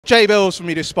Jay Bills from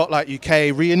Media Spotlight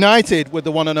UK, reunited with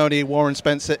the one and only Warren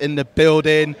Spencer in the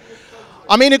building.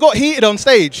 I mean, it got heated on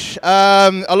stage.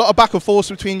 A lot of back and forth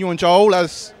between you and Joel,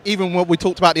 as even what we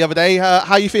talked about the other day.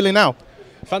 How are you feeling now?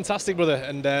 Fantastic, brother,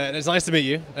 and it's nice to meet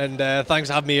you, and thanks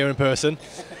for having me here in person.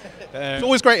 It's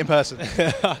always great in person.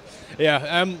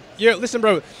 Yeah, listen,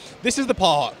 bro, this is the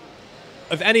part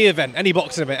of any event, any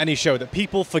boxing event, any show that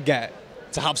people forget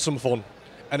to have some fun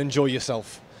and enjoy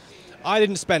yourself. I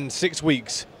didn't spend 6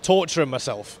 weeks torturing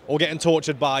myself or getting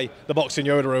tortured by the boxing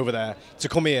Yoda over there to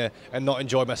come here and not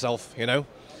enjoy myself, you know?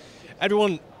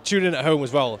 Everyone tuning in at home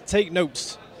as well, take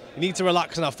notes. You need to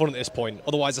relax and have fun at this point,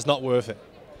 otherwise it's not worth it.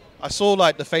 I saw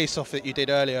like the face-off that you did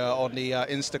earlier on the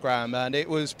Instagram, and it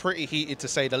was pretty heated to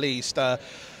say the least. A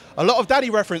lot of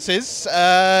daddy references.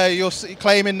 You're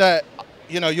claiming that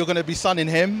you're going to be sonning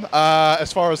him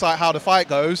as far as like how the fight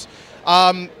goes.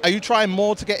 Are you trying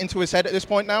more to get into his head at this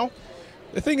point now?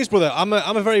 The thing is, brother, I'm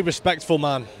a very respectful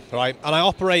man, right? And I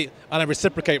operate and I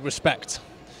reciprocate respect.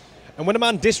 And when a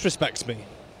man disrespects me,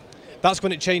 that's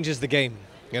when it changes the game,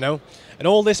 you know? And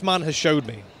all this man has showed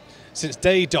me since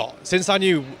day dot, since I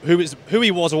knew who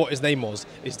he was or what his name was,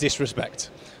 is disrespect.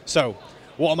 So,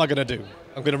 what am I going to do?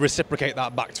 I'm going to reciprocate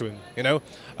that back to him, you know?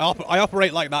 I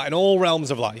operate like that in all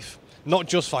realms of life, not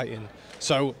just fighting.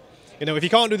 So, if you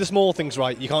can't do the small things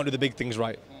right, you can't do the big things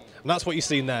right. And that's what you're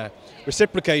seeing there.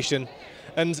 Reciprocation.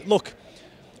 And look,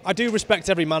 I do respect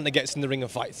every man that gets in the ring and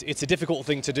fights. It's a difficult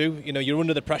thing to do. You're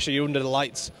under the pressure, you're under the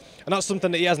lights. And that's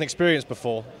something that he hasn't experienced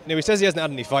before. He says he hasn't had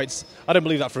any fights. I don't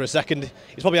believe that for a second.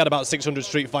 He's probably had about 600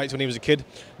 street fights when he was a kid.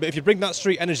 But if you bring that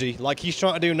street energy, like he's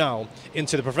trying to do now,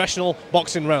 into the professional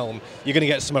boxing realm, you're going to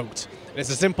get smoked. And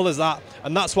it's as simple as that.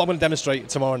 And that's what I'm going to demonstrate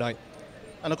tomorrow night.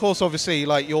 And of course, obviously,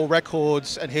 like your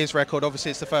records and his record, obviously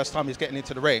it's the first time he's getting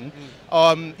into the ring.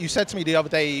 You said to me the other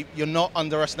day, you're not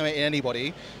underestimating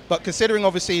anybody, but considering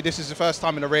obviously this is the first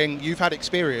time in the ring, you've had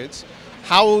experience,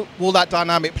 how will that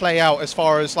dynamic play out as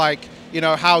far as like,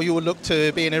 how you will look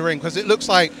to be in the ring? Because it looks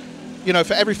like,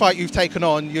 for every fight you've taken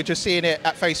on, you're just seeing it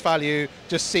at face value,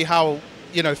 just see how,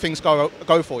 things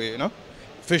go for you,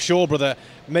 For sure, brother.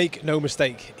 Make no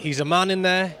mistake. He's a man in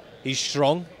there, he's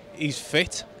strong, he's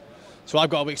fit. So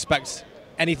I've got to expect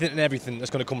anything and everything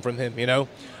that's going to come from him,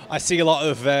 I see a lot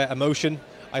of emotion.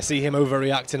 I see him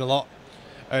overreacting a lot.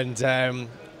 And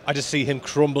I just see him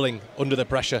crumbling under the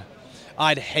pressure.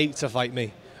 I'd hate to fight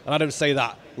me. And I don't say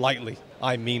that lightly.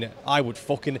 I mean it. I would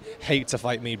fucking hate to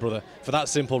fight me, brother, for that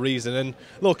simple reason. And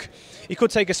look, he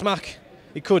could take a smack.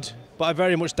 He could. But I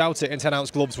very much doubt it in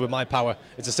 10-ounce gloves with my power.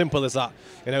 It's as simple as that.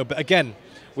 But again,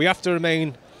 we have to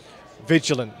remain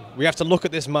vigilant. We have to look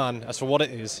at this man as for what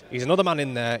it is. He's another man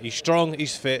in there. He's strong,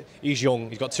 he's fit, he's young,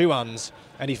 he's got 2 hands.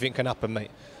 Anything can happen, mate.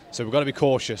 So we've got to be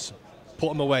cautious. Put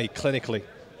him away clinically.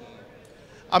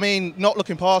 I mean, not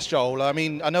looking past Joel, I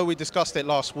mean, I know we discussed it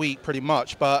last week pretty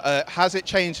much, but has it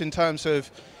changed in terms of,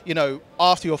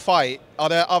 after your fight, are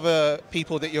there other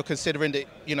people that you're considering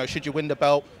that, should you win the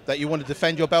belt, that you want to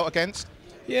defend your belt against?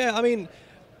 Yeah, I mean,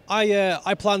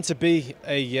 I plan to be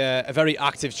a very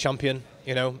active champion.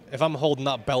 If I'm holding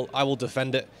that belt, I will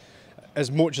defend it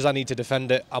as much as I need to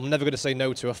defend it. I'm never going to say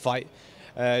no to a fight.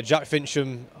 Jack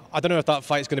Fincham, I don't know if that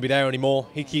fight's going to be there anymore.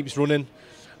 He keeps running,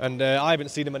 and I haven't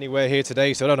seen him anywhere here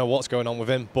today, so I don't know what's going on with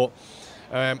him. But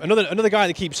another guy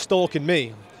that keeps stalking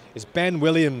me is Ben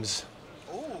Williams.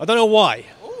 Ooh. I don't know why.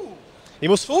 Ooh. He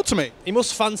must talk to me. He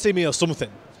must fancy me or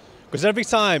something. Because every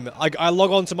time I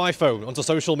log onto my phone, onto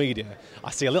social media, I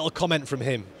see a little comment from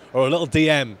him or a little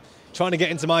DM trying to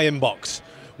get into my inbox.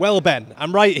 Well, Ben,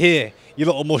 I'm right here, you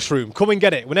little mushroom. Come and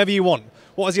get it whenever you want.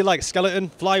 What is he like, skeleton,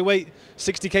 flyweight,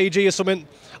 60 kg or something?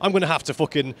 I'm going to have to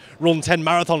fucking run 10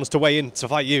 marathons to weigh in to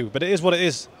fight you. But it is what it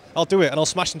is. I'll do it, and I'll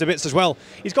smash him to bits as well.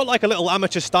 He's got like a little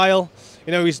amateur style.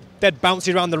 He's dead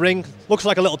bouncy around the ring. Looks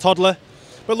like a little toddler.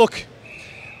 But look,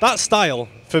 that style,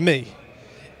 for me,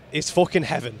 is fucking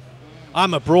heaven.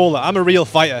 I'm a brawler. I'm a real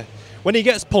fighter. When he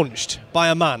gets punched by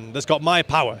a man that's got my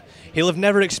power, he'll have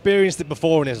never experienced it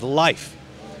before in his life.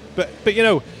 But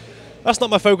that's not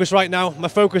my focus right now. My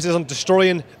focus is on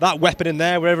destroying that weapon in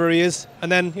there, wherever he is.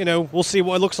 And then, we'll see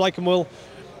what it looks like and we'll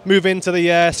move into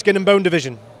the skin and bone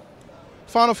division.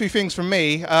 Final few things from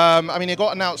me. I mean, it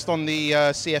got announced on the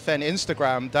CFN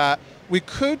Instagram that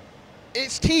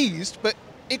it's teased, but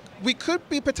we could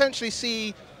be potentially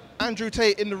see Andrew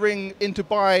Tate in the ring in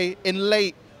Dubai in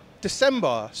late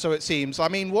December, so it seems. I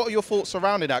mean, what are your thoughts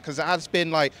surrounding that? Because it has been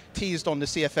like teased on the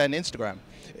CFN Instagram.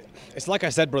 It's like I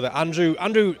said, brother.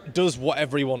 Andrew does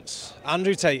whatever he wants.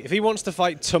 Andrew Tate, if he wants to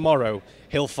fight tomorrow,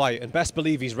 he'll fight, and best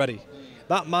believe he's ready.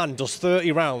 That man does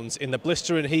 30 rounds in the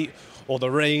blistering heat or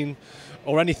the rain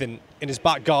or anything in his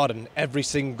back garden every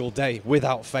single day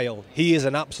without fail. He is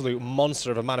an absolute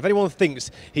monster of a man. If anyone thinks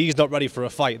he's not ready for a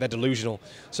fight, they're delusional.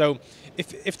 So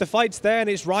if the fight's there and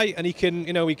it's right and he can,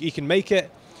 you know, he can make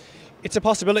it, it's a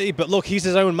possibility. But look, he's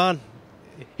his own man.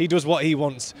 He does what he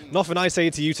wants. Nothing I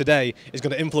say to you today is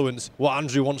going to influence what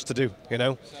Andrew wants to do, you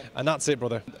know? And that's it,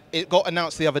 brother. It got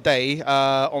announced the other day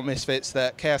on Misfits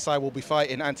that KSI will be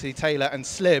fighting Anthony Taylor and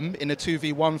Slim in a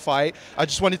 2v1 fight. I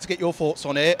just wanted to get your thoughts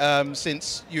on it,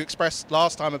 since you expressed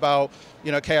last time about,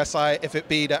 you know, KSI, if it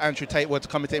be that Andrew Tate were to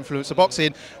come into influencer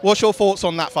boxing. What's your thoughts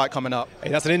on that fight coming up?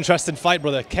 Hey, that's an interesting fight,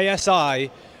 brother.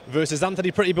 KSI versus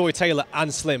Anthony Pretty Boy Taylor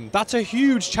and Slim. That's a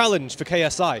huge challenge for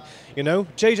KSI. You know,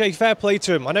 JJ, fair play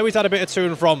to him. I know he's had a bit of to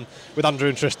and from with Andrew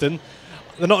and Tristan.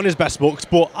 They're not in his best books,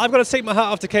 but I've got to take my hat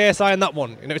off to KSI in that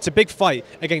one. You know, it's a big fight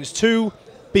against two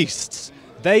beasts.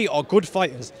 They are good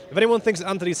fighters. If anyone thinks that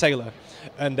Anthony Taylor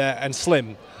and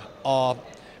Slim are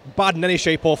bad in any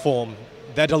shape or form,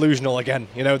 they're delusional again.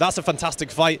 You know, that's a fantastic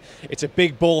fight. It's a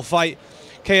big ball fight.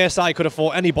 KSI could have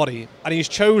fought anybody, and he's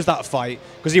chose that fight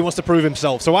because he wants to prove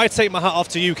himself. So I take my hat off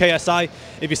to you, KSI.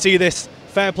 If you see this,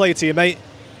 fair play to you, mate.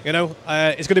 You know,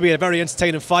 it's going to be a very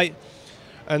entertaining fight,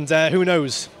 and who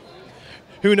knows?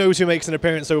 Who knows who makes an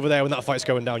appearance over there when that fight's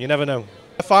going down? You never know.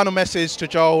 A final message to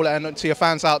Joel and to your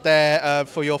fans out there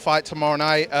for your fight tomorrow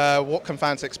night. What can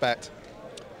fans expect?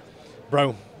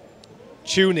 Bro,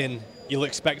 tune in. You'll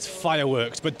expect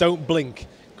fireworks, but don't blink,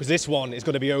 because this one is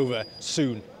going to be over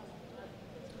soon.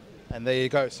 And there you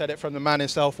go, said it from the man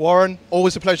himself. Warren,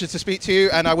 always a pleasure to speak to you,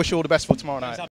 and I wish you all the best for tomorrow night.